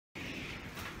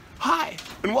Hi,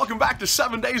 and welcome back to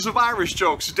 7 Days of Irish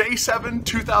Jokes, Day 7,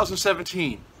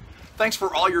 2017. Thanks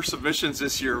for all your submissions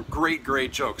this year.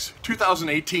 Great jokes.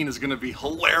 2018 is going to be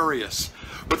hilarious.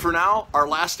 But for now, our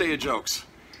last day of jokes.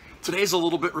 Today's a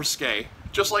little bit risque,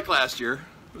 just like last year.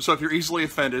 So if you're easily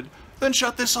offended, then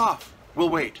shut this off. We'll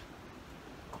wait.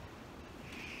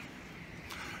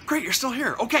 Great, you're still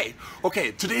here.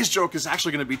 Okay, today's joke is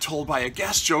actually going to be told by a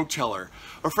guest joke teller.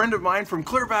 A friend of mine from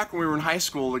clear back when we were in high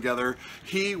school together.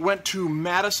 He went to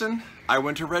Madison, I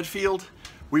went to Redfield.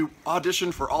 We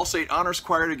auditioned for All-State Honors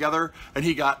Choir together, and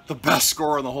he got the best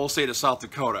score in the whole state of South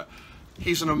Dakota.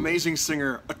 He's an amazing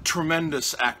singer, a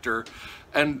tremendous actor,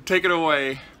 and take it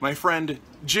away, my friend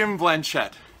Jim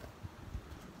Blanchett.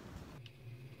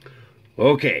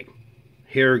 Okay,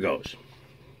 here goes.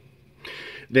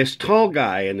 This tall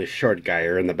guy and this short guy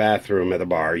are in the bathroom at the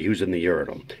bar using the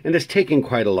urinal, and it's taking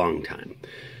quite a long time.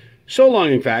 So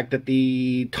long, in fact, that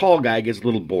the tall guy gets a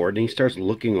little bored and he starts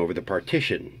looking over the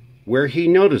partition, where he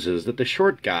notices that the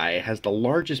short guy has the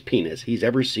largest penis he's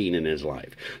ever seen in his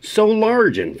life. So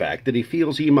large, in fact, that he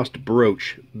feels he must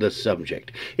broach the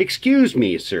subject. "Excuse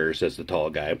me, sir," says the tall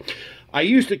guy. "I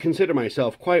used to consider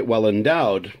myself quite well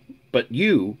endowed, but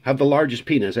you have the largest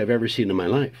penis I've ever seen in my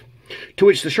life." To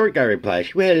which the short guy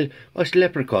replies, "Well, us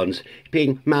leprechauns,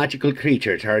 being magical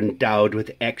creatures, are endowed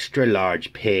with extra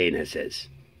large penises."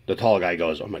 The tall guy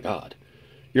goes, "Oh my God,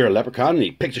 you're a leprechaun?" And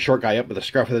he picks the short guy up with a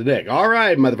scruff of the neck. "All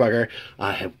right, motherfucker,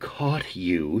 I have caught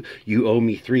you. You owe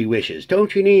me 3 wishes.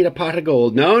 Don't you need a pot of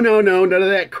gold?" No, none of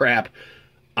that crap.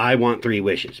 I want 3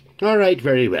 wishes. "All right,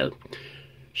 very well.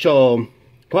 So,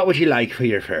 what would you like for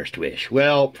your first wish?"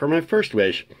 "Well, for my first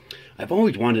wish, I've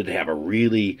always wanted to have a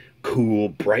really cool,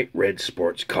 bright red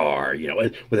sports car, you know,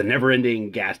 with a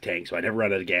never-ending gas tank, so I never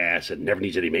run out of gas and never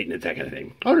needs any maintenance, that kind of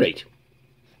thing." "All right.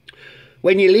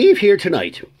 When you leave here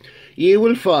tonight, you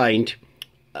will find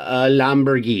a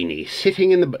Lamborghini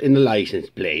sitting in the license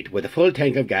plate with a full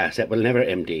tank of gas that will never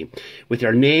empty, with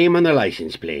your name on the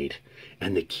license plate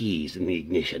and the keys in the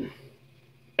ignition."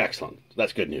 Excellent.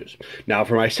 That's good news. Now,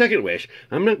 for my second wish,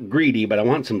 I'm not greedy, but I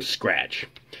want some scratch.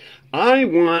 I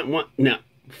want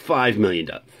 $5 million.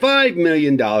 $5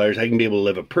 million. I can be able to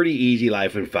live a pretty easy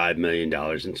life on $5 million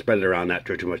and spread it around that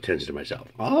too much attention to myself.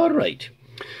 "All right.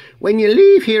 When you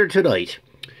leave here tonight,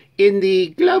 in the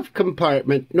glove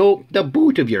compartment, no, the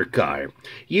boot of your car,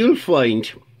 you'll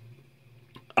find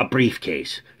a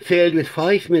briefcase filled with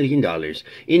 $5 million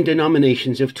in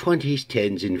denominations of 20s,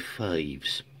 10s, and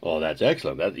 5s. Oh, that's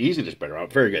excellent. That's easy to spread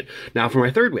around. Very good. Now, for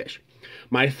my third wish.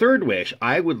 My third wish,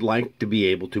 I would like to be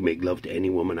able to make love to any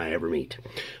woman I ever meet.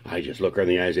 I just look her in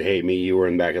the eyes and say, "Hey, me, you were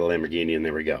in the back of the Lamborghini," and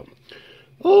there we go.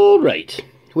 "All right.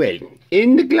 Well,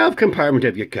 in the glove compartment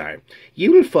of your car,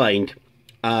 you will find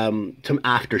some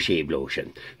aftershave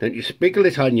lotion. Then you sprinkle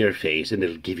it on your face, and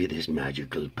it'll give you this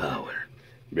magical power."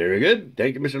 "Very good.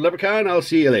 Thank you, Mr. Leprechaun. I'll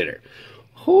see you later."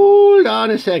 "Hold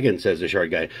on a second," says the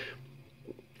short guy.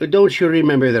 "But don't you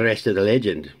remember the rest of the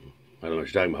legend?" "I don't know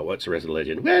what you're talking about. What's the rest of the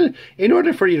legend?" "Well, in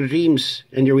order for your dreams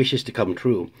and your wishes to come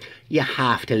true, you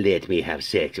have to let me have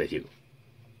sex with you."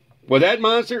 "Well, that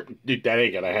monster? Dude, that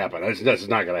ain't gonna happen. That's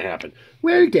not gonna happen."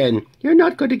 "Well, then, you're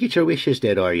not going to get your wishes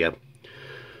then, are you?"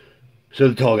 So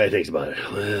the tall guy thinks about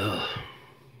it. "Well,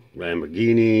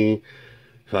 Lamborghini,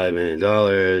 $5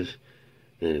 million,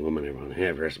 any woman I want to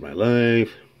have the rest of my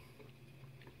life.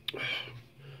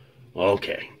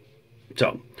 Okay.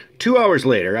 So, 2 hours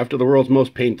later, after the world's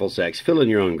most painful sex, fill in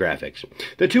your own graphics.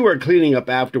 The two are cleaning up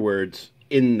afterwards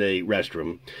in the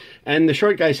restroom, and the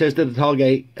short guy says to the tall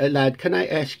guy, "Lad, can I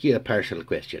ask you a personal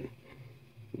question?"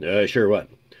 Sure, what?"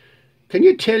 "Can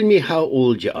you tell me how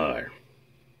old you are?"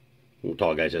 The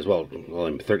tall guy says, well,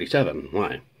 I'm 37.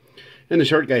 Why?" And the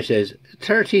short guy says,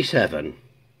 37.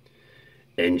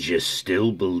 "And you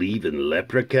still believe in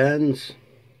leprechauns?"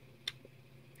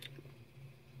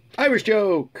 Irish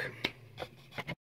joke.